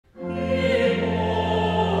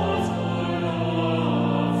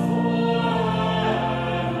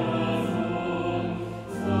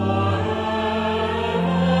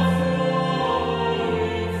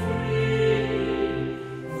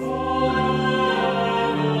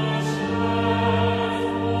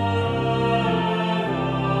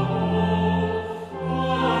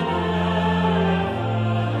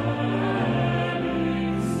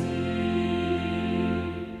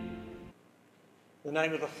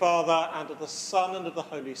name of the Father, and of the Son, and of the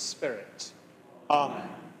Holy Spirit. Amen.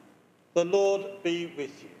 The Lord be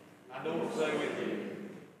with you. And also with you.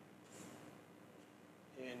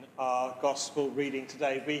 In our Gospel reading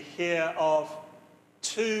today, we hear of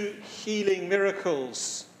 2 healing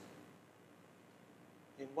miracles.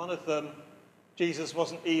 In one of them, Jesus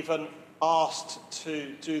wasn't even asked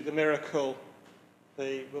to do the miracle.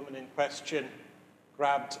 The woman in question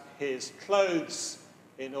grabbed his clothes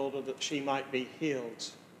in order that she might be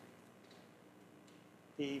healed.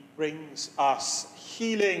 He brings us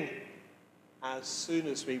healing as soon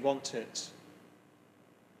as we want it.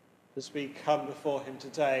 As we come before him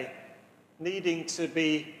today, needing to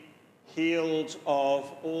be healed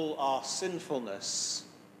of all our sinfulness,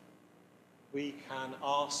 we can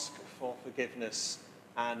ask for forgiveness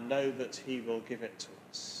and know that he will give it to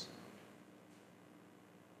us.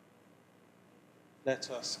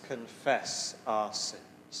 Let us confess our sins.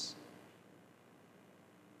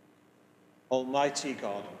 Almighty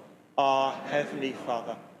God, our Heavenly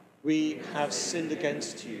Father, we have sinned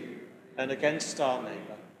against you and against our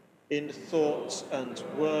neighbour, in thought and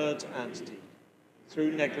word and deed,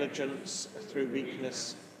 through negligence, through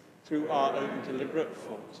weakness, through our own deliberate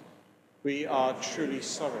fault. We are truly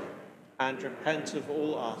sorry and repent of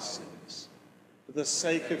all our sins. For the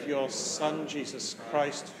sake of your Son, Jesus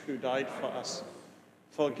Christ, who died for us,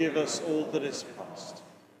 forgive us all that is past,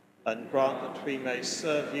 and grant that we may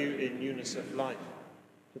serve you in newness of life,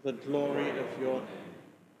 to the glory of your name.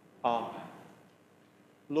 Amen.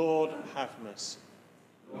 Lord, have mercy.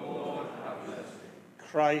 Lord, have mercy.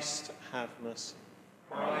 Christ, have mercy.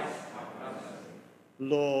 Christ, have mercy.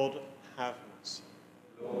 Lord, have mercy.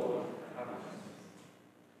 Lord, have mercy.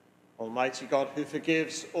 Almighty God, who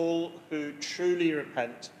forgives all who truly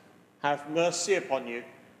repent, have mercy upon you,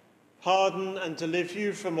 pardon and deliver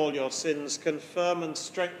you from all your sins, confirm and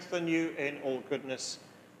strengthen you in all goodness,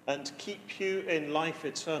 and keep you in life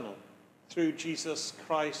eternal, through Jesus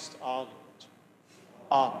Christ our Lord.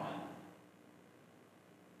 Amen.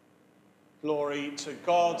 Glory to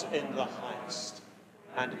God in the highest,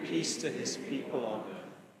 and peace to his people on earth.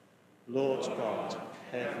 Lord God,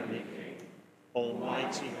 heavenly King,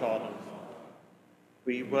 almighty God and Father,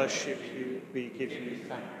 we worship you, we give you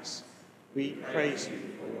thanks, we praise you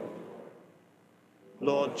for your glory.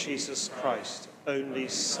 Lord Jesus Christ, only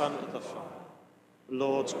Son of the Father,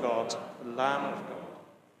 Lord God, Lamb of God,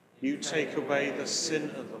 you take away the sin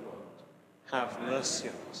of the world. Have mercy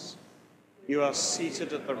on us. You are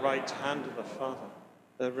seated at the right hand of the Father.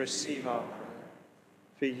 Receive our prayer.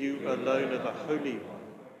 For you alone are the Holy One.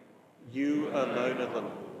 You alone are the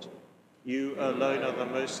Lord. You alone are the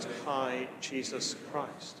Most High, Jesus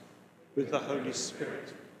Christ, with the Holy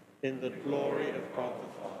Spirit, in the glory of God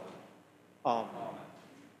the Father. Amen.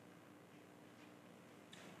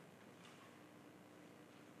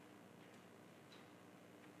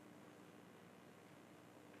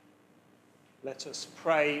 Let us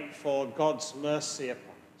pray for God's mercy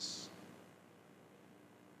upon us.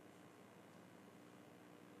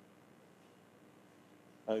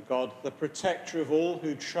 O God, the protector of all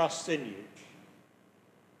who trust in you,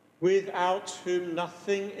 without whom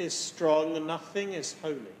nothing is strong and nothing is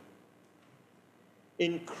holy,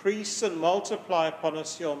 increase and multiply upon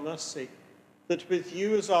us your mercy, that with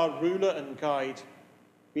you as our ruler and guide,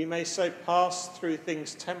 we may so pass through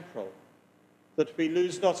things temporal, that we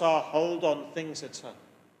lose not our hold on things eternal.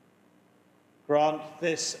 Grant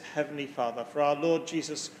this, Heavenly Father, for our Lord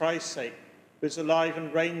Jesus Christ's sake, who is alive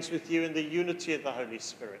and reigns with you in the unity of the Holy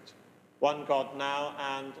Spirit, one God now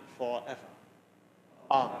and forever.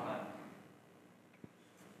 Amen.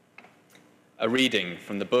 A reading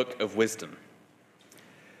from the Book of Wisdom.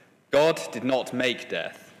 God did not make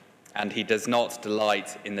death, and he does not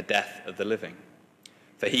delight in the death of the living.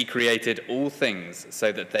 For he created all things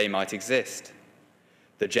so that they might exist.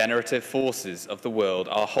 The generative forces of the world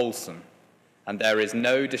are wholesome, and there is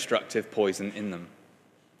no destructive poison in them.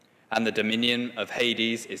 And the dominion of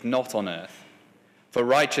Hades is not on earth. For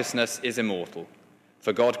righteousness is immortal,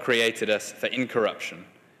 for God created us for incorruption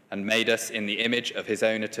and made us in the image of his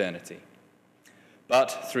own eternity.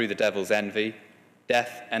 But through the devil's envy,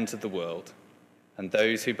 death entered the world, and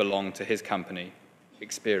those who belong to his company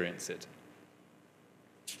experience it.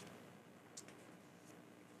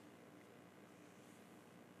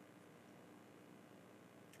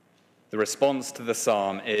 The response to the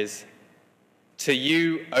psalm is, "To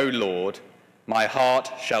you, O Lord, my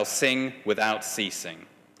heart shall sing without ceasing.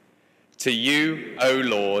 To you, O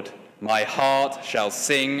Lord, my heart shall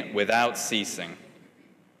sing without ceasing.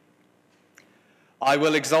 I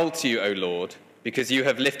will exalt you, O Lord, because you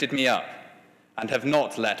have lifted me up and have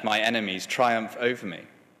not let my enemies triumph over me.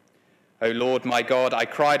 O Lord my God, I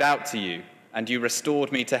cried out to you, and you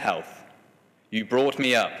restored me to health. You brought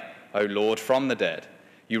me up, O Lord, from the dead.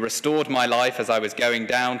 You restored my life as I was going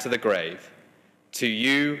down to the grave. To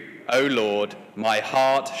you, O Lord, my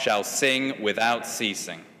heart shall sing without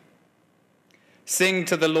ceasing. Sing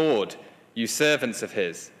to the Lord, you servants of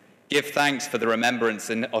his. Give thanks for the remembrance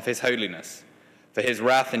of his holiness. For his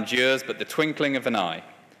wrath endures but the twinkling of an eye,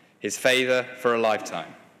 his favor for a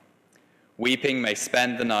lifetime. Weeping may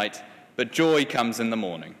spend the night, but joy comes in the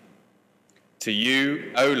morning. To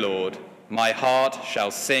you, O Lord, my heart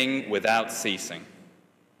shall sing without ceasing.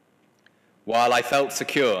 While I felt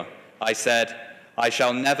secure, I said, I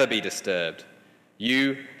shall never be disturbed.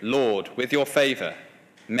 You, Lord, with your favor,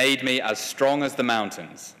 made me as strong as the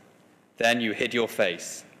mountains. Then you hid your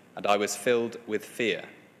face, and I was filled with fear.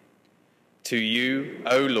 To you,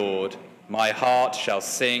 O Lord, my heart shall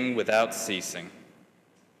sing without ceasing.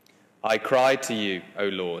 I cried to you, O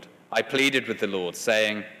Lord. I pleaded with the Lord,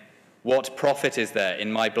 saying, what profit is there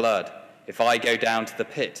in my blood if I go down to the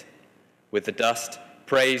pit? With the dust,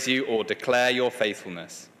 praise you or declare your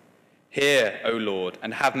faithfulness. Hear, O Lord,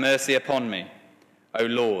 and have mercy upon me. O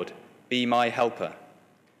Lord, be my helper.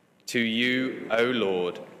 To you, O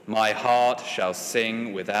Lord, my heart shall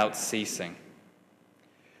sing without ceasing.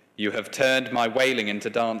 You have turned my wailing into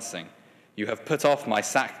dancing. You have put off my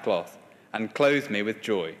sackcloth and clothed me with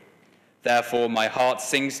joy. Therefore my heart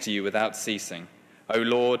sings to you without ceasing. O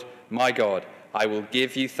Lord, my God, I will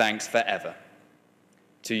give you thanks forever.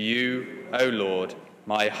 To you, O Lord,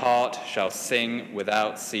 my heart shall sing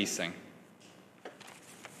without ceasing.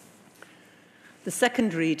 The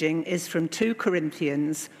second reading is from 2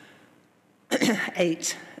 Corinthians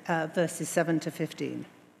 8, verses 7 to 15.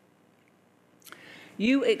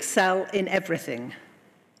 You excel in everything,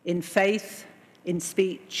 in faith, in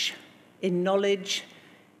speech, in knowledge,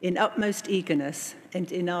 in utmost eagerness,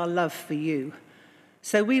 and in our love for you.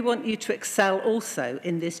 So we want you to excel also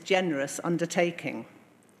in this generous undertaking.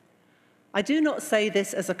 I do not say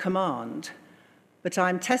this as a command, but I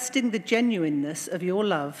am testing the genuineness of your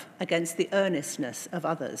love against the earnestness of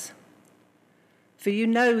others. For you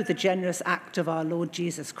know the generous act of our Lord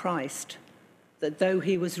Jesus Christ, that though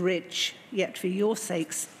he was rich, yet for your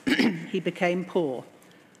sakes he became poor,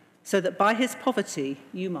 so that by his poverty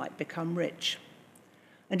you might become rich.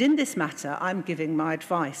 And in this matter I'm giving my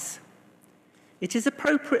advice. It is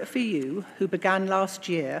appropriate for you, who began last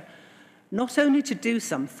year, not only to do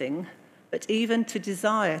something, but even to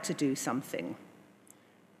desire to do something.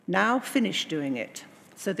 Now finish doing it,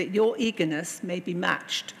 so that your eagerness may be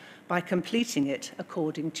matched by completing it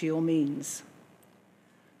according to your means.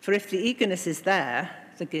 For if the eagerness is there,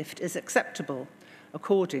 the gift is acceptable,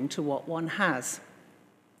 according to what one has,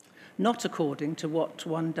 not according to what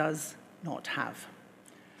one does not have.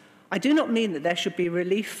 I do not mean that there should be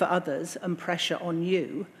relief for others and pressure on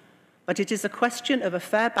you, but it is a question of a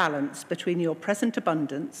fair balance between your present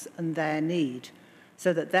abundance and their need,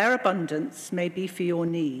 so that their abundance may be for your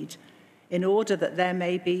need, in order that there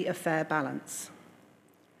may be a fair balance.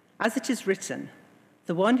 As it is written,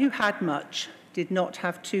 the one who had much did not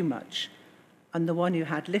have too much, and the one who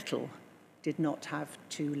had little did not have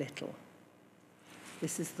too little.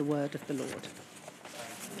 This is the word of the Lord.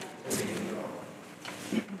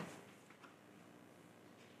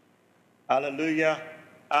 Alleluia,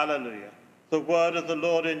 alleluia. The word of the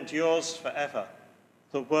Lord endures forever.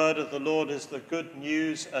 The word of the Lord is the good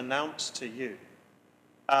news announced to you.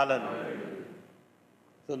 Alleluia.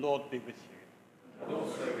 The Lord be with you. And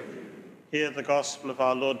also with you. Hear the gospel of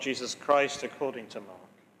our Lord Jesus Christ according to Mark.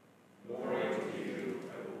 Glory to you,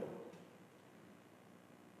 O Lord.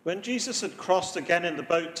 When Jesus had crossed again in the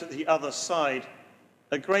boat to the other side,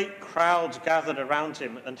 a great crowd gathered around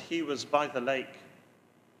him, and he was by the lake.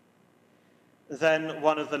 Then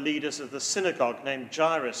one of the leaders of the synagogue named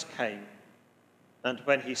Jairus came, and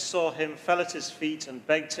when he saw him, fell at his feet and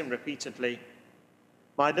begged him repeatedly,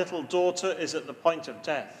 "My little daughter is at the point of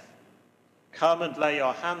death. Come and lay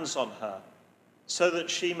your hands on her, so that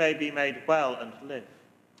she may be made well and live."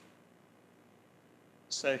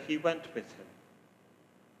 So he went with him.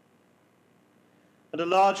 And a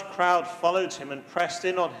large crowd followed him and pressed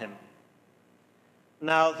in on him.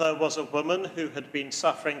 Now there was a woman who had been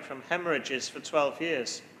suffering from hemorrhages for 12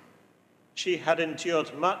 years. She had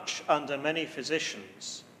endured much under many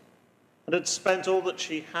physicians and had spent all that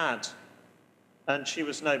she had, and she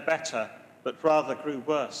was no better, but rather grew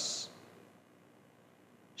worse.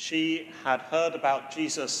 She had heard about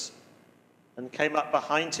Jesus and came up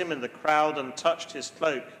behind him in the crowd and touched his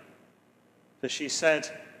cloak. For she said,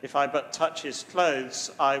 "If I but touch his clothes,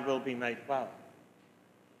 I will be made well."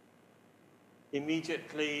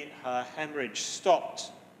 Immediately her hemorrhage stopped,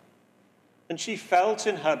 and she felt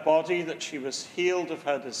in her body that she was healed of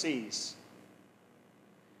her disease.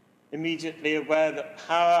 Immediately aware that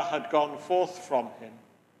power had gone forth from him,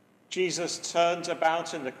 Jesus turned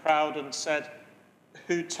about in the crowd and said,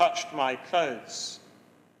 "Who touched my clothes?"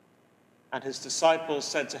 And his disciples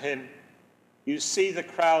said to him, "You see the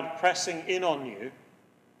crowd pressing in on you.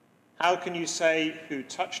 How can you say, 'Who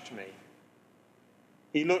touched me?'"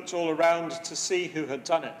 He looked all around to see who had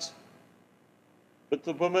done it. But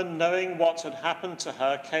the woman, knowing what had happened to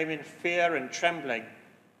her, came in fear and trembling,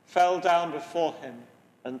 fell down before him,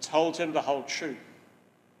 and told him the whole truth.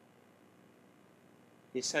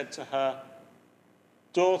 He said to her,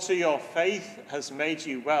 "Daughter, your faith has made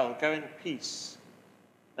you well. Go in peace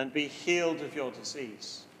and be healed of your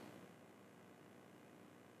disease."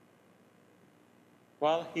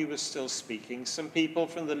 While he was still speaking, some people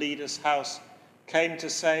from the leader's house came to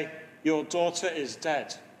say, "Your daughter is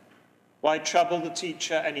dead. Why trouble the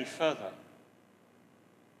teacher any further?"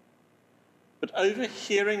 But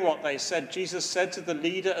overhearing what they said, Jesus said to the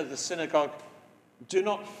leader of the synagogue, "Do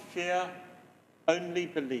not fear, only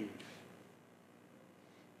believe."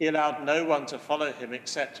 He allowed no one to follow him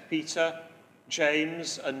except Peter,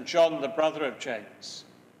 James, and John, the brother of James.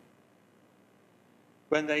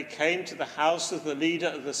 When they came to the house of the leader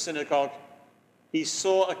of the synagogue, he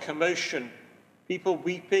saw a commotion, people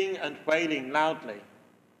weeping and wailing loudly.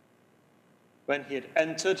 When he had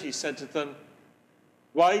entered, he said to them,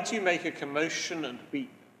 "Why do you make a commotion and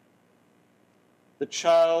weep? The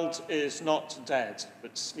child is not dead,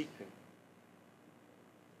 but sleeping."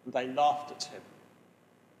 And they laughed at him.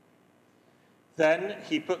 Then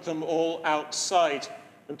he put them all outside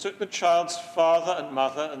and took the child's father and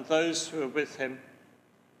mother and those who were with him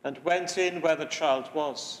and went in where the child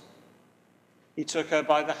was. He took her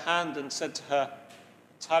by the hand and said to her,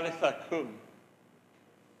 "Talitha cum,"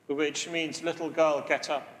 which means, "Little girl, get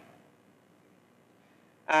up."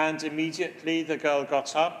 And immediately the girl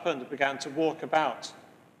got up and began to walk about.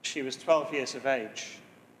 She was 12 years of age.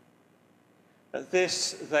 At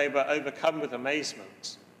this, they were overcome with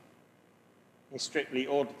amazement. He strictly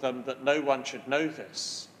ordered them that no one should know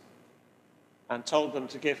this and told them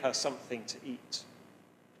to give her something to eat.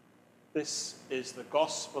 This is the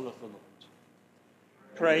gospel of the Lord.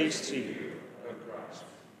 Praise to you, O Christ.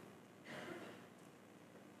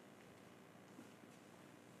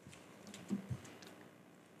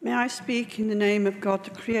 May I speak in the name of God the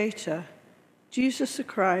Creator, Jesus the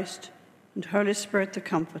Christ, and Holy Spirit the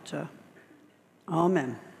Comforter.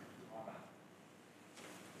 Amen.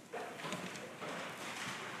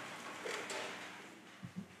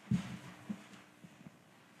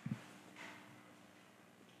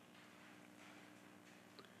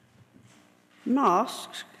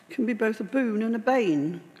 Masks can be both a boon and a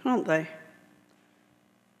bane, can't they?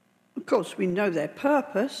 Of course, we know their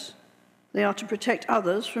purpose. They are to protect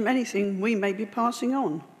others from anything we may be passing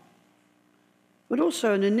on, but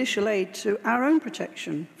also an initial aid to our own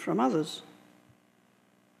protection from others.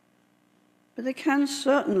 But they can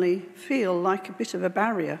certainly feel like a bit of a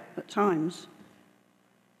barrier at times,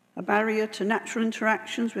 a barrier to natural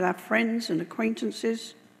interactions with our friends and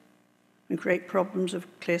acquaintances, and create problems of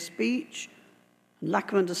clear speech,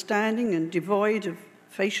 lack of understanding, and devoid of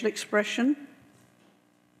facial expression.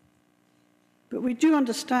 But we do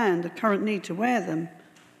understand the current need to wear them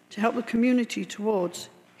to help the community towards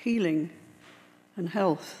healing and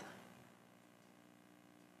health.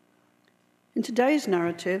 In today's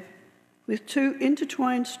narrative, with two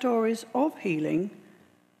intertwined stories of healing,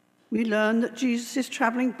 we learn that Jesus is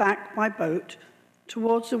travelling back by boat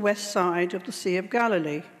towards the west side of the Sea of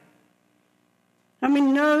Galilee. And we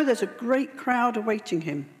know there's a great crowd awaiting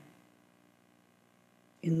him.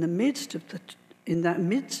 In the midst of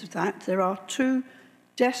that, there are two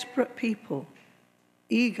desperate people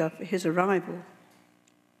eager for his arrival.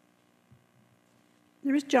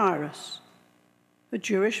 There is Jairus, a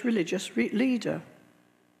Jewish religious leader,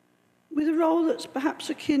 with a role that's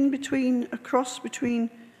perhaps a cross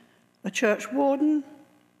between a church warden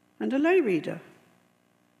and a lay reader.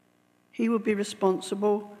 He will be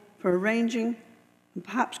responsible for arranging and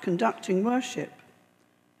perhaps conducting worship,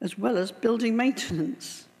 as well as building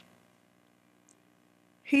maintenance.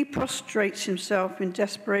 He prostrates himself in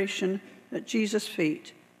desperation at Jesus'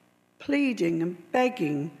 feet, pleading and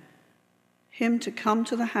begging him to come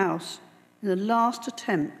to the house in the last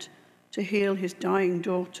attempt to heal his dying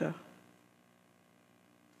daughter.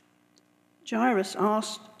 Jairus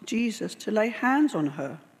asked Jesus to lay hands on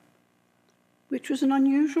her, which was an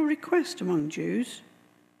unusual request among Jews.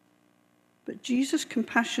 But Jesus'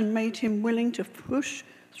 compassion made him willing to push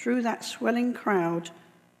through that swelling crowd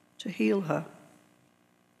to heal her.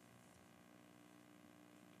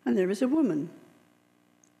 and there is a woman,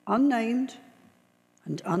 unnamed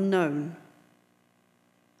and unknown.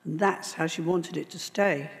 And that's how she wanted it to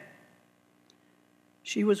stay.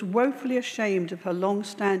 She was woefully ashamed of her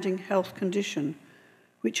long-standing health condition,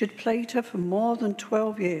 which had plagued her for more than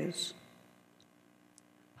 12 years.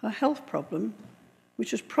 Her health problem,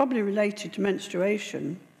 which was probably related to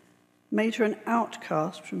menstruation, made her an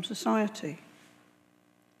outcast from society.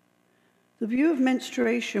 The view of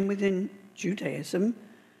menstruation within Judaism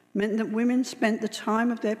meant that women spent the time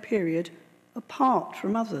of their period apart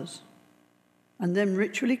from others, and then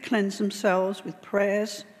ritually cleansed themselves with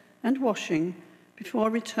prayers and washing before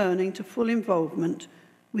returning to full involvement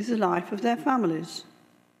with the life of their families.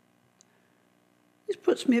 This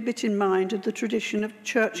puts me a bit in mind of the tradition of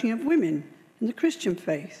churching of women in the Christian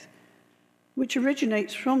faith, which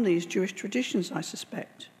originates from these Jewish traditions, I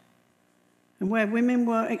suspect, and where women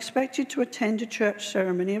were expected to attend a church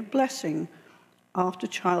ceremony of blessing after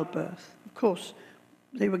childbirth. Of course,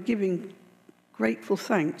 they were giving grateful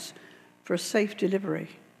thanks for a safe delivery.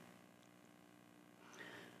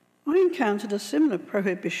 I encountered a similar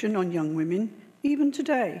prohibition on young women even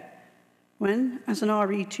today, when, as an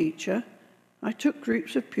RE teacher, I took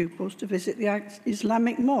groups of pupils to visit the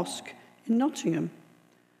Islamic mosque in Nottingham.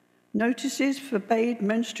 Notices forbade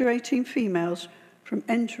menstruating females from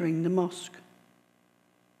entering the mosque.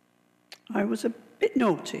 I was a bit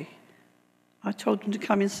naughty. I told them to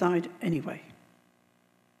come inside anyway.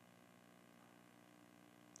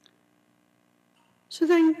 So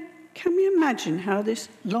then, can we imagine how this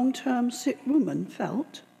long-term sick woman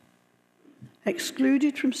felt?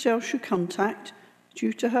 Excluded from social contact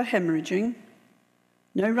due to her hemorrhaging,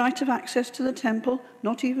 no right of access to the temple,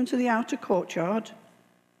 not even to the outer courtyard,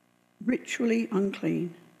 ritually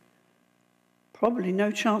unclean, probably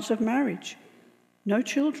no chance of marriage, no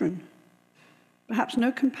children, perhaps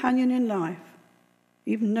no companion in life,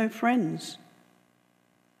 even no friends,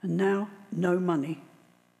 and now no money.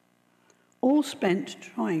 All spent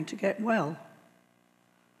trying to get well.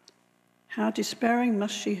 How despairing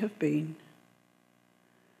must she have been?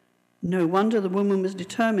 No wonder the woman was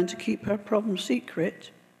determined to keep her problem secret.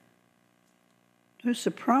 No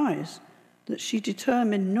surprise that she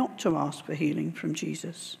determined not to ask for healing from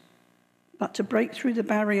Jesus, but to break through the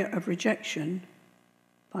barrier of rejection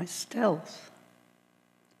by stealth.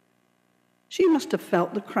 She must have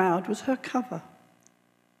felt the crowd was her cover,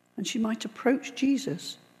 and she might approach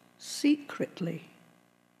Jesus secretly.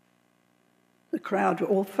 The crowd were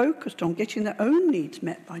all focused on getting their own needs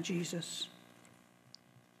met by Jesus.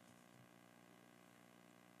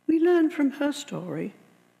 We learn from her story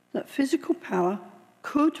that physical power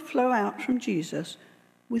could flow out from Jesus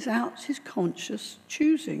without his conscious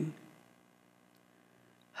choosing.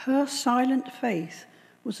 Her silent faith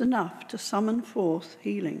was enough to summon forth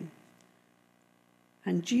healing,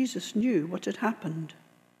 and Jesus knew what had happened.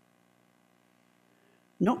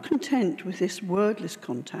 Not content with this wordless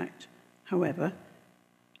contact, however,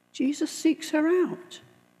 Jesus seeks her out,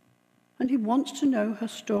 and he wants to know her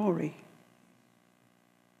story.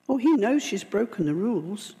 Oh, he knows she's broken the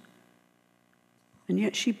rules, and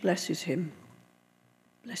yet she blesses him,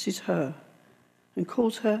 blesses her, and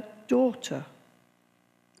calls her daughter.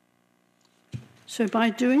 So by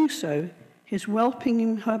doing so, he's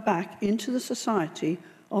welcoming her back into the society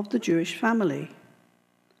of the Jewish family.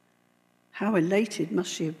 How elated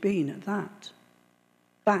must she have been at that?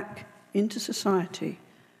 Back into society,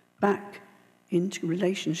 back into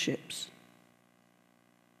relationships.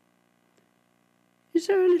 Is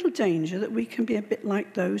there a little danger that we can be a bit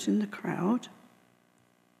like those in the crowd?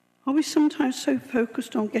 Are we sometimes so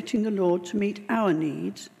focused on getting the Lord to meet our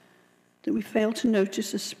needs that we fail to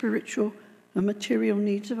notice the spiritual and material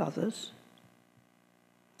needs of others?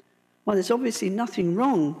 While there's obviously nothing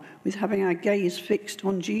wrong with having our gaze fixed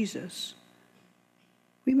on Jesus,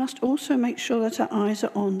 we must also make sure that our eyes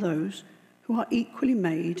are on those who are equally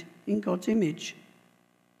made in God's image.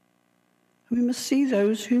 And we must see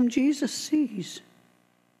those whom Jesus sees,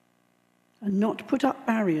 and not put up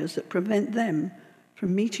barriers that prevent them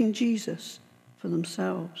from meeting Jesus for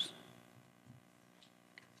themselves.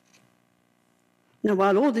 Now,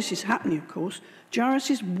 while all this is happening, of course, Jairus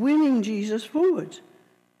is winning Jesus forward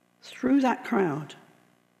through that crowd.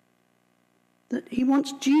 That he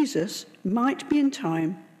wants Jesus might be in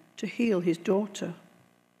time to heal his daughter.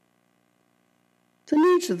 The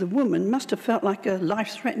needs of the woman must have felt like a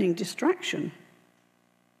life-threatening distraction.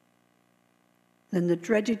 Then the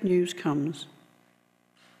dreaded news comes.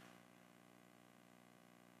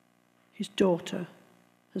 His daughter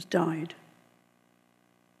has died.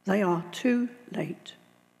 They are too late.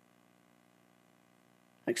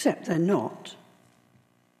 Except they're not.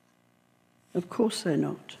 Of course they're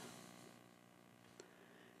not.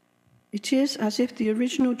 It is as if the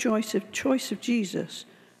original choice of Jesus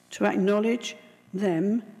to acknowledge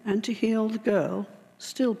them and to heal the girl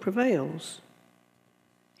still prevails.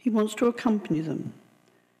 He wants to accompany them.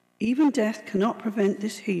 Even death cannot prevent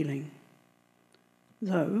this healing.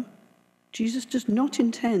 Though Jesus does not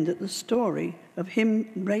intend that the story of him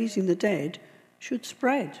raising the dead should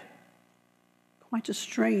spread. Quite a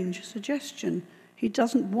strange suggestion. He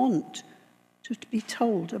doesn't want to be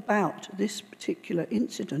told about this particular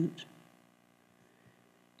incident.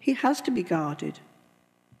 He has to be guarded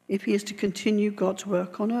if he is to continue God's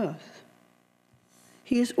work on earth.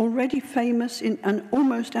 He is already famous in an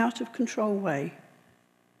almost out-of-control way,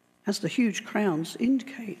 as the huge crowns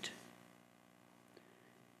indicate.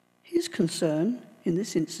 His concern in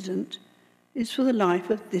this incident is for the life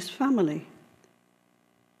of this family,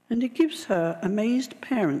 and it gives her amazed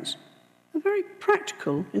parents a very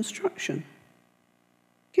practical instruction.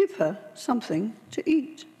 Give her something to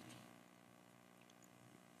eat.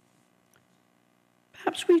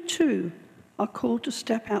 Perhaps we too are called to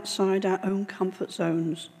step outside our own comfort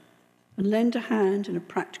zones and lend a hand in a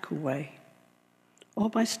practical way, or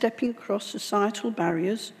by stepping across societal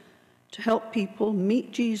barriers to help people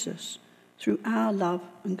meet Jesus through our love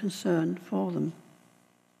and concern for them.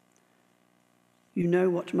 You know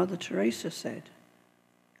what Mother Teresa said.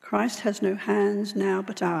 Christ has no hands now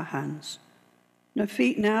but our hands, no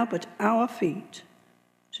feet now but our feet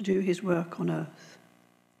to do his work on earth.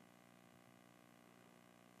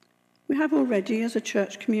 We have already, as a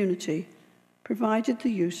church community, provided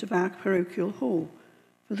the use of our parochial hall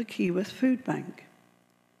for the Keyworth Food Bank.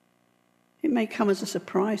 It may come as a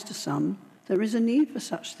surprise to some, there is a need for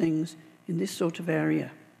such things in this sort of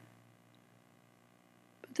area.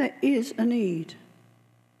 But there is a need,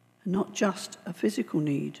 and not just a physical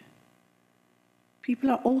need.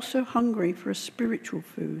 People are also hungry for a spiritual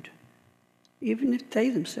food, even if they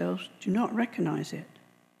themselves do not recognize it.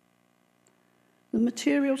 The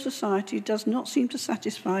material society does not seem to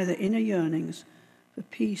satisfy their inner yearnings for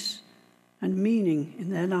peace and meaning in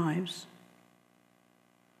their lives.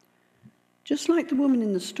 Just like the woman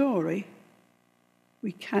in the story,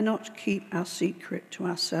 we cannot keep our secret to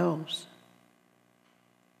ourselves.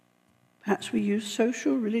 Perhaps we use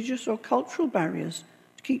social, religious, or cultural barriers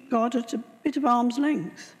to keep God at a bit of arm's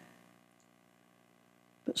length.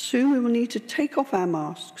 But soon we will need to take off our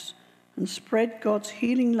masks and spread God's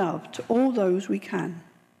healing love to all those we can,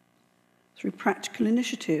 through practical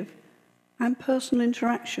initiative and personal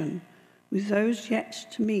interaction with those yet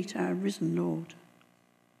to meet our risen Lord.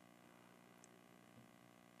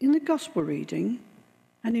 In the Gospel reading,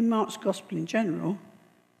 and in Mark's Gospel in general,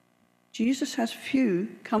 Jesus has few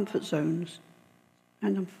comfort zones,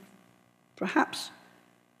 and perhaps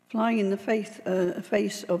flying in the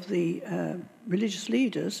face of the religious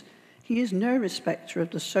leaders, he is no respecter of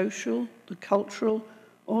the social, the cultural,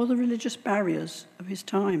 or the religious barriers of his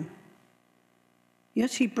time.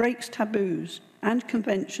 Yet he breaks taboos and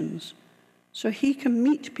conventions so he can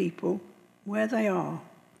meet people where they are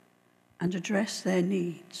and address their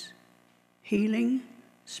needs, healing,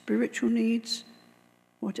 spiritual needs,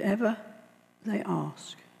 whatever they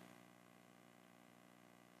ask.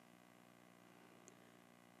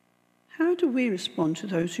 How do we respond to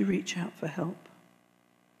those who reach out for help?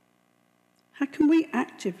 How can we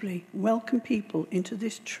actively welcome people into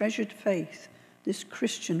this treasured faith, this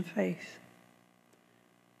Christian faith?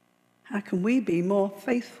 How can we be more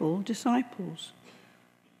faithful disciples?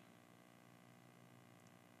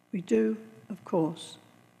 We do, of course,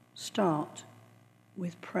 start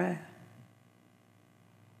with prayer.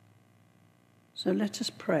 So let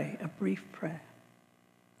us pray a brief prayer.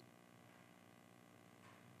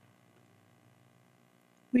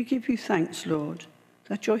 We give you thanks, Lord,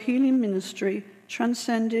 that your healing ministry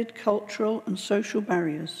transcended cultural and social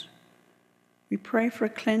barriers. We pray for a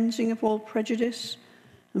cleansing of all prejudice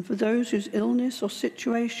and for those whose illness or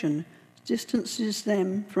situation distances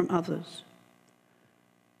them from others.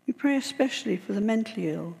 We pray especially for the mentally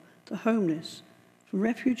ill, the homeless, for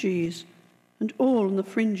refugees, and all on the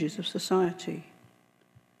fringes of society.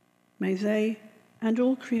 May they and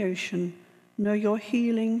all creation know your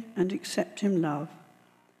healing and accepting love.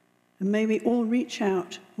 And may we all reach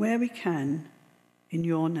out where we can in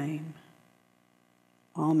your name.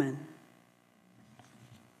 Amen.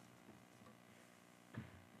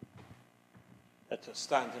 Let us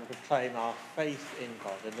stand and proclaim our faith in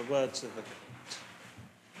God in the words of the creed.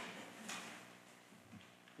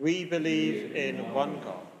 We believe in one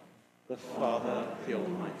God, the Father, the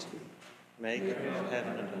Almighty, maker of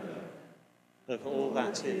heaven and earth, of all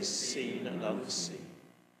that is seen and unseen.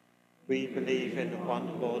 We believe in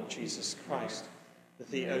one Lord Jesus Christ,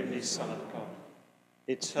 the only Son of God,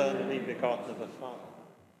 eternally begotten of the Father,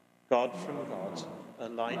 God from God, a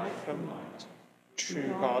light from light,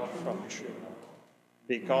 true God from true God,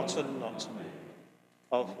 begotten, not made,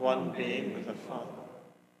 of one being with the Father.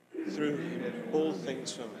 Through him all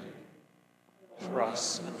things were made. For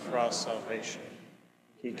us and for our salvation,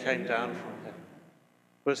 he came down from heaven,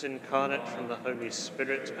 was incarnate from the Holy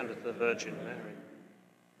Spirit and of the Virgin Mary,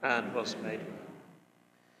 and was made man.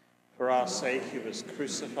 For our sake he was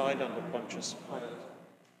crucified under Pontius Pilate.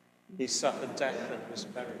 He suffered death and was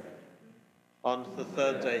buried. On the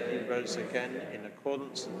third day he rose again in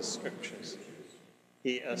accordance with the Scriptures.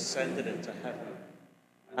 He ascended into heaven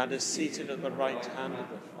and is seated at the right hand of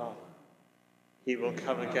the Father. He will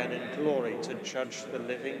come again in glory to judge the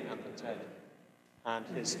living and the dead, and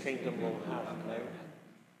his kingdom will have no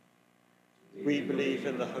end. We believe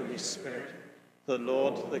in the Holy Spirit, the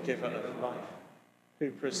Lord, the giver of life, who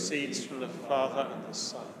proceeds from the Father and the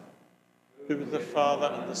Son, who the Father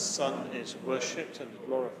and the Son is worshipped and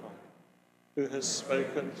glorified, who has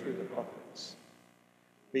spoken through the prophets.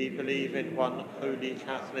 We believe in one holy,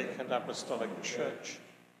 Catholic and Apostolic Church.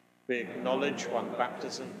 We acknowledge one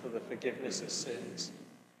baptism for the forgiveness of sins.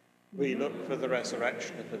 We look for the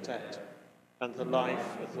resurrection of the dead and the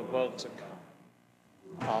life of the world to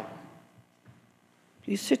come. Amen.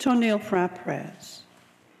 Please sit or kneel for our prayers.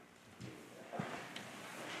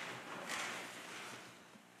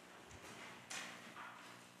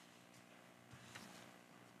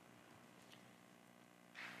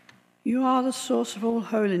 You are the source of all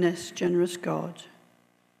holiness, generous God.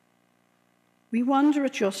 We wonder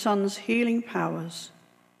at your Son's healing powers,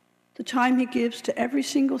 the time he gives to every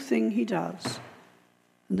single thing he does,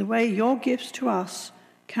 and the way your gifts to us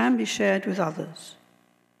can be shared with others.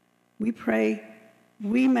 We pray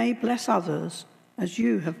we may bless others as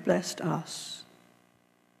you have blessed us.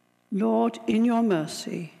 Lord, in your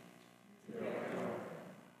mercy,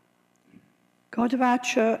 God of our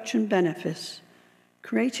church and benefice,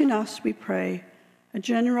 create in us, we pray, a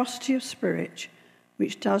generosity of spirit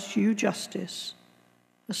which does you justice,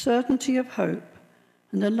 a certainty of hope,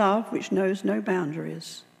 and a love which knows no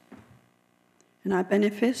boundaries. In our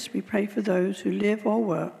benefice, we pray for those who live or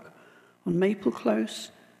work on Maple Close,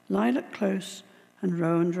 Lilac Close, and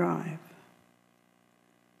Rowan Drive.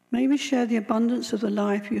 May we share the abundance of the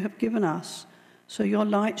life you have given us, so your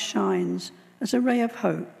light shines as a ray of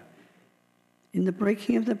hope in the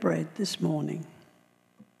breaking of the bread this morning.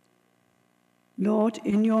 Lord,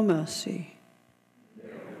 in your mercy.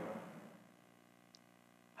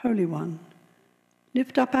 Holy One,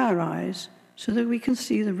 lift up our eyes so that we can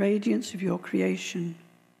see the radiance of your creation.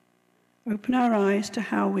 Open our eyes to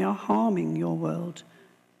how we are harming your world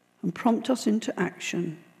and prompt us into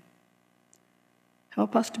action.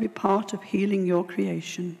 Help us to be part of healing your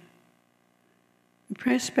creation. We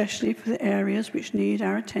pray especially for the areas which need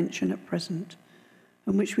our attention at present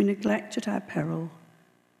and which we neglect at our peril,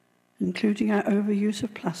 including our overuse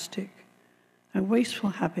of plastic, our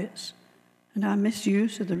wasteful habits, and our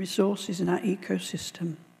misuse of the resources in our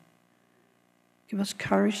ecosystem. Give us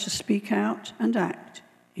courage to speak out and act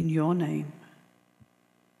in your name.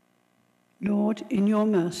 Lord, in your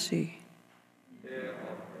mercy.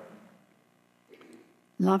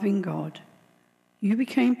 Loving God, you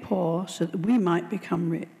became poor so that we might become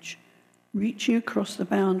rich, reaching across the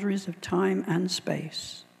boundaries of time and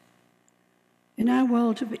space. In our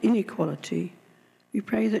world of inequality, we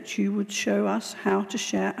pray that you would show us how to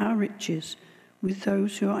share our riches with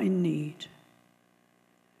those who are in need.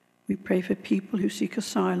 We pray for people who seek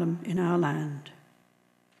asylum in our land.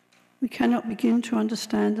 We cannot begin to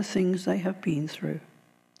understand the things they have been through.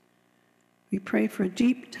 We pray for a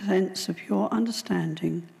deep sense of your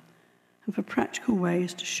understanding and for practical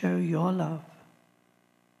ways to show your love.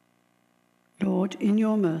 Lord, in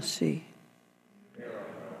your mercy.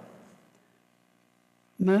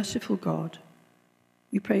 Merciful God,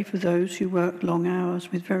 we pray for those who work long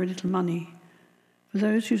hours with very little money, for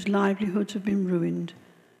those whose livelihoods have been ruined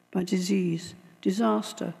by disease,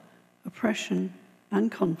 disaster, oppression, and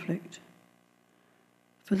conflict,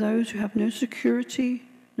 for those who have no security,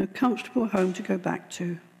 no comfortable home to go back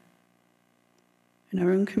to. In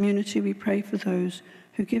our own community, we pray for those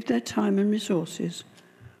who give their time and resources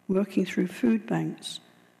working through food banks,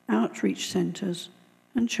 outreach centres,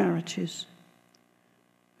 and charities.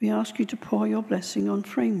 We ask you to pour your blessing on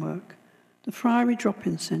Framework, the Friary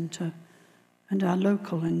Drop-In Centre, and our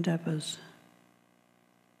local endeavours.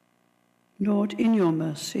 Lord, in your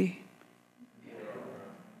mercy.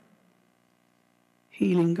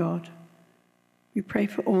 Healing God, we pray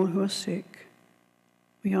for all who are sick.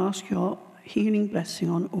 We ask your healing blessing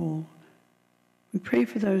on all, We pray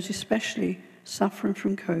for those especially suffering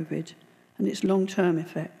from COVID and its long-term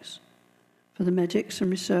effects, for the medics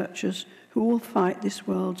and researchers who all fight this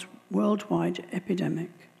worldwide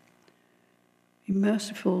epidemic. Be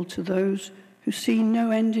merciful to those who see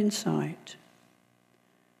no end in sight.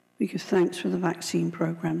 We give thanks for the vaccine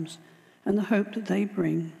programs and the hope that they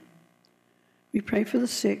bring. We pray for the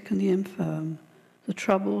sick and the infirm, the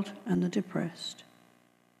troubled and the depressed.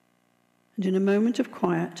 And in a moment of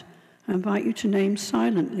quiet, I invite you to name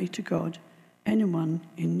silently to God anyone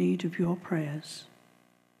in need of your prayers.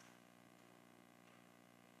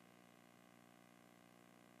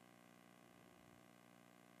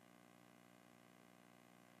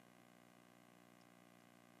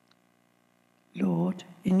 Lord,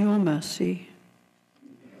 in your mercy,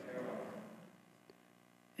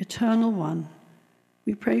 Eternal One,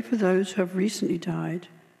 we pray for those who have recently died,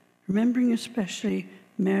 remembering especially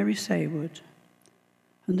Mary Saywood,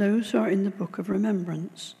 and those who are in the Book of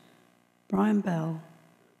Remembrance, Brian Bell,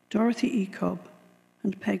 Dorothy Ecob,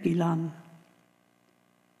 and Peggy Lunn.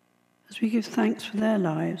 As we give thanks for their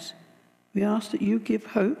lives, we ask that you give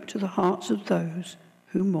hope to the hearts of those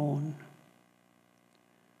who mourn.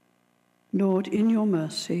 Lord, in your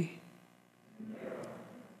mercy,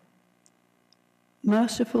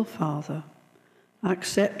 merciful Father,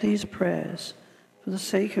 accept these prayers for the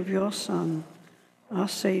sake of your Son, our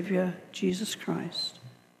Saviour, Jesus Christ.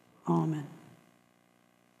 Amen.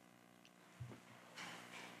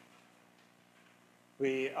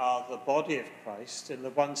 We are the body of Christ. In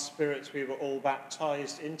the one Spirit we were all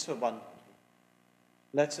baptized into one body.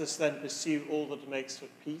 Let us then pursue all that makes for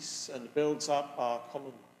peace and builds up our common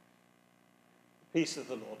life. The peace of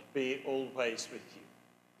the Lord be always with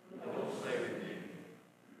you. And also with you.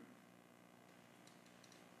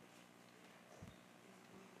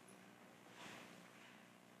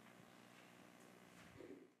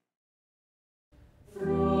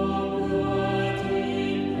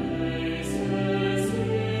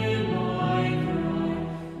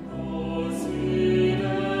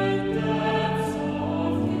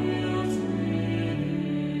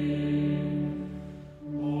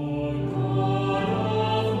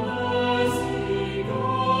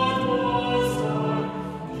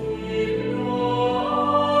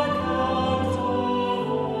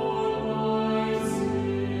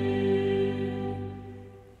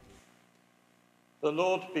 The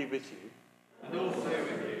Lord be with you. And also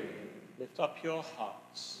with you. Lift up your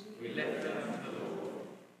hearts. We lift them to the Lord.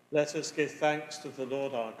 Let us give thanks to the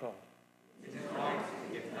Lord our God. It is right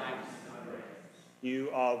to give thanks and praise. You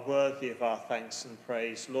are worthy of our thanks and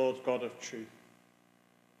praise, Lord God of truth.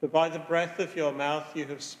 For by the breath of your mouth you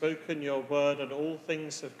have spoken your word, and all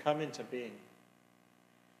things have come into being.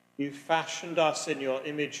 You fashioned us in your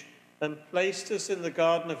image and placed us in the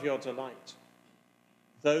garden of your delight.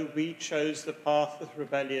 Though we chose the path of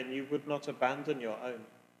rebellion, you would not abandon your own.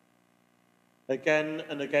 Again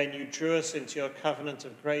and again you drew us into your covenant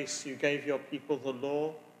of grace. You gave your people the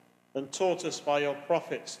law and taught us by your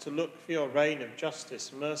prophets to look for your reign of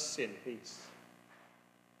justice, mercy, and peace.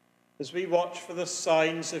 As we watch for the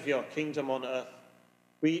signs of your kingdom on earth,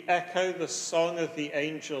 we echo the song of the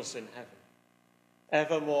angels in heaven,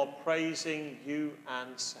 evermore praising you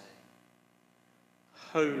and saying,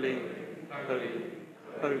 Holy, holy,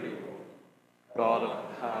 holy, God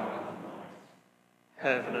of power and might.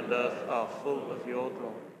 Heaven and earth are full of your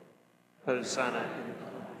glory. Hosanna in the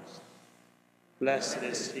highest. Blessed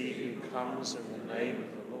is he who comes in the name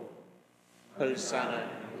of the Lord. Hosanna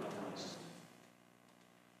in the highest.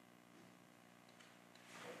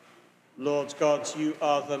 Lord God, you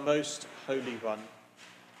are the most holy one,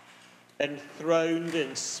 enthroned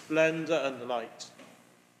in splendour and light.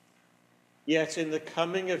 Yet in the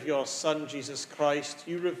coming of your Son, Jesus Christ,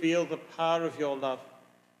 you reveal the power of your love,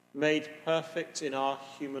 made perfect in our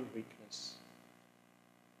human weakness.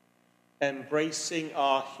 Embracing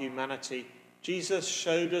our humanity, Jesus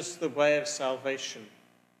showed us the way of salvation.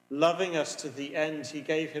 Loving us to the end, he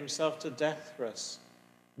gave himself to death for us.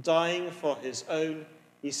 Dying for his own,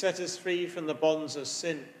 he set us free from the bonds of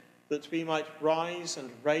sin, that we might rise and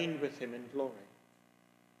reign with him in glory.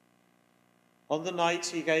 On the night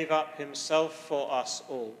he gave up himself for us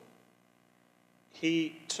all,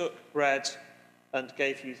 he took bread and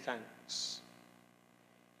gave you thanks.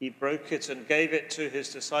 He broke it and gave it to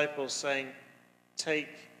his disciples, saying,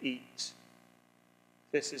 Take, eat.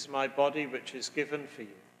 This is my body which is given for you.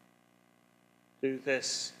 Do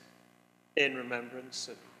this in remembrance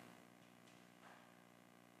of me.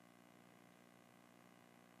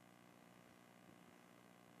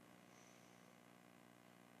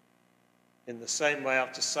 In the same way,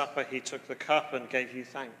 after supper, he took the cup and gave you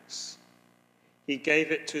thanks. He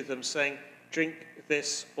gave it to them, saying, Drink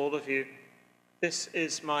this, all of you. This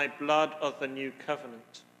is my blood of the new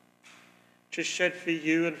covenant, which is shed for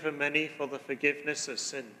you and for many for the forgiveness of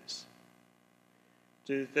sins.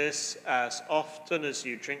 Do this as often as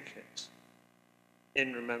you drink it,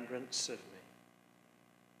 in remembrance of me.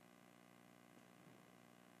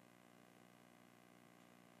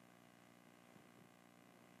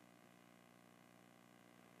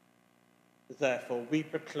 Therefore, we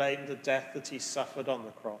proclaim the death that he suffered on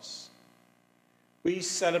the cross. We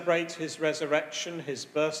celebrate his resurrection, his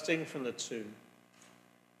bursting from the tomb.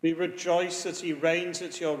 We rejoice that he reigns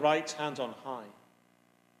at your right hand on high,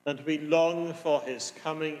 and we long for his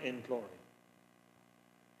coming in glory.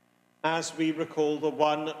 As we recall the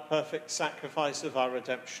one perfect sacrifice of our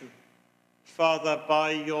redemption, Father,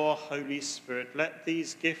 by your Holy Spirit, let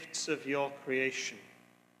these gifts of your creation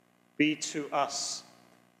be to us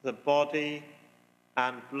the body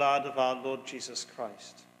and blood of our Lord Jesus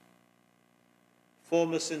Christ.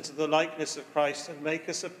 Form us into the likeness of Christ and make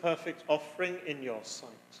us a perfect offering in your sight.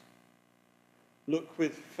 Look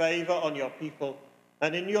with favour on your people,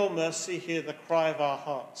 and in your mercy hear the cry of our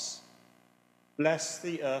hearts. Bless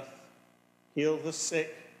the earth, heal the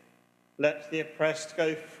sick, let the oppressed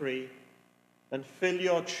go free, and fill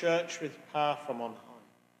your church with power from on high.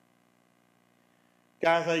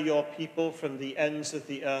 Gather your people from the ends of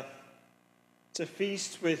the earth to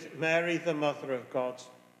feast with Mary, the Mother of God,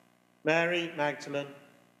 Mary Magdalene,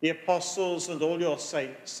 the apostles, and all your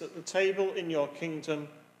saints at the table in your kingdom,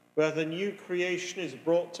 where the new creation is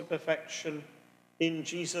brought to perfection in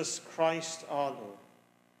Jesus Christ our Lord,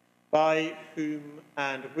 by whom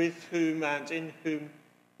and with whom and in whom,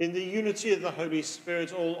 in the unity of the Holy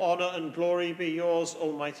Spirit, all honour and glory be yours,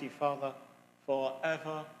 Almighty Father, for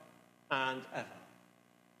ever and ever.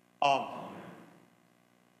 Amen.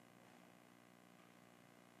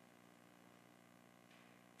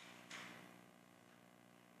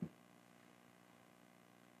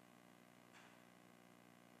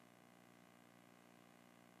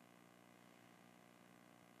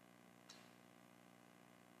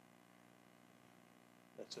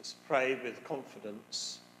 Let us pray with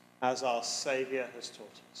confidence as our Saviour has taught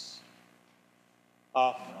us.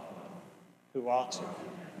 Our Father, who art in heaven,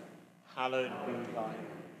 hallowed be thy name.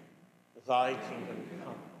 Thy kingdom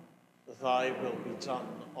come, thy will be done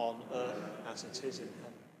on earth as it is in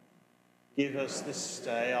heaven. Give us this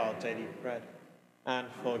day our daily bread, and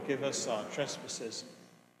forgive us our trespasses,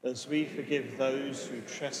 as we forgive those who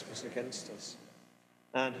trespass against us.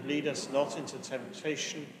 And lead us not into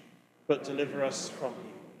temptation, but deliver us from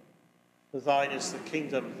evil. For thine is the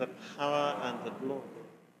kingdom, the power, and the glory,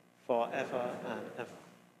 forever and ever.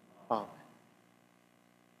 Amen.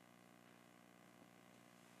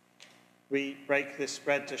 We break this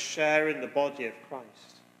bread to share in the body of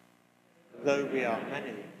Christ. Though we are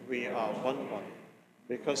many, we are one body,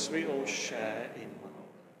 because we all share in one.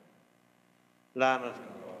 Lamb of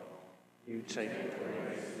God, you take the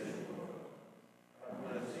praise.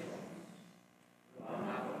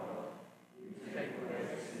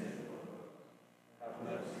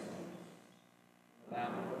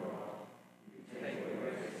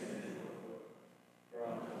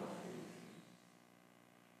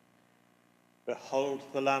 Behold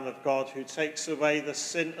the Lamb of God who takes away the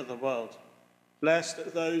sin of the world. Blessed are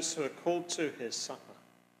those who are called to his supper.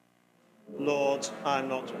 Lord, I am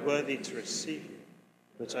not worthy to receive you,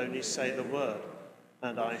 but only say the word,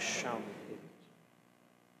 and I shall be healed.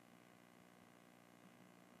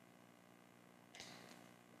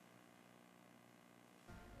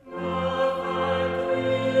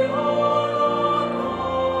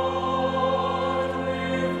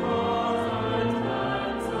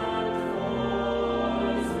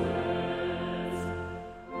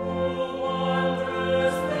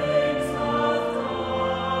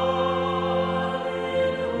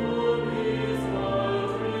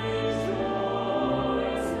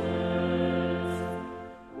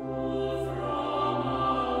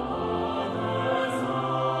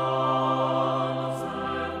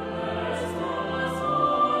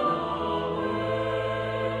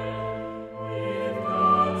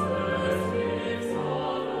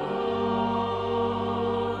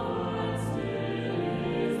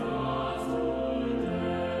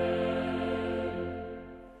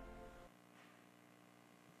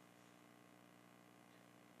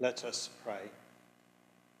 Let us pray.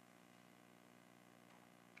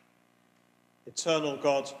 Eternal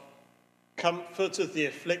God, comfort of the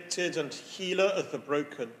afflicted and healer of the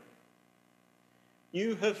broken,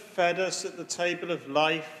 you have fed us at the table of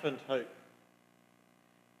life and hope.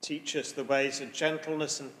 Teach us the ways of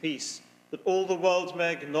gentleness and peace, that all the world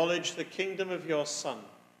may acknowledge the kingdom of your Son,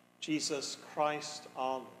 Jesus Christ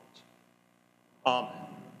our Lord. Amen.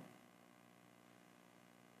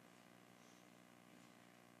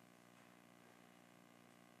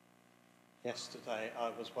 Yesterday, I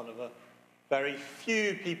was one of a very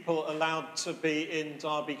few people allowed to be in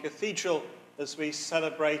Derby Cathedral as we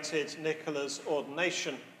celebrated Nicola's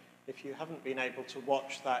ordination. If you haven't been able to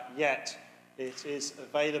watch that yet, it is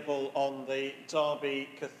available on the Derby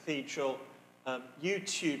Cathedral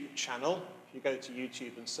YouTube channel. If you go to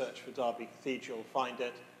YouTube and search for Derby Cathedral, you'll find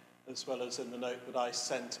it, as well as in the note that I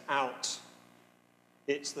sent out.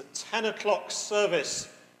 It's the 10 o'clock service.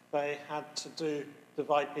 They had to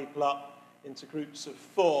divide people up into groups of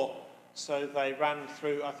 4, so they ran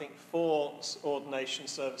through, I think, 4 ordination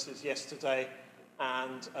services yesterday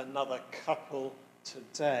and another couple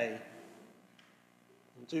today.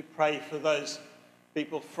 And do pray for those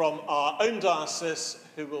people from our own diocese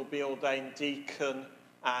who will be ordained deacon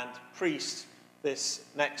and priest this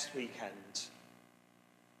next weekend.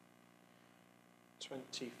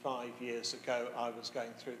 25 years ago, I was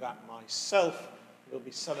going through that myself. We'll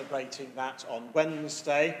be celebrating that on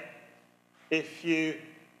Wednesday. If you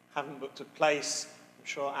haven't booked a place, I'm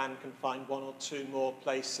sure Anne can find 1 or 2 more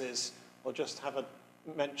places, or just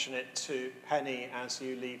mention it to Penny as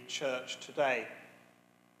you leave church today.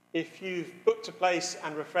 If you've booked a place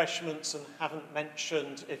and refreshments and haven't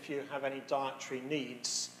mentioned if you have any dietary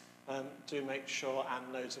needs, do make sure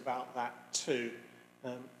Anne knows about that too,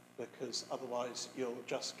 because otherwise you'll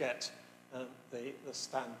just get the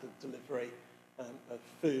standard delivery of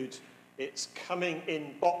food. It's coming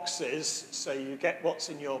in boxes, so you get what's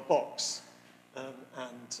in your box,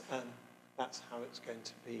 and that's how it's going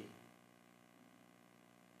to be.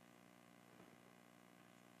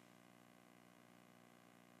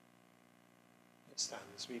 Let's stand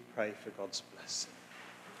as we pray for God's blessing.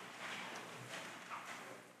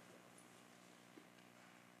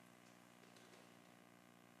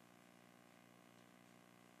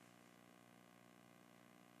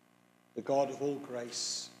 The God of all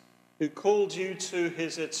grace, who called you to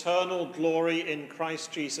his eternal glory in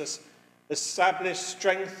Christ Jesus, establish,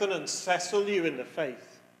 strengthen, and settle you in the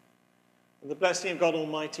faith. And the blessing of God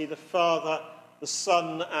Almighty, the Father, the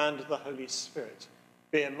Son, and the Holy Spirit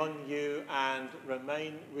be among you and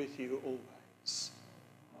remain with you always.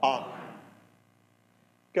 Amen.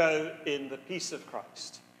 Go in the peace of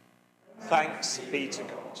Christ. Thanks be to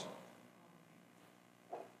God.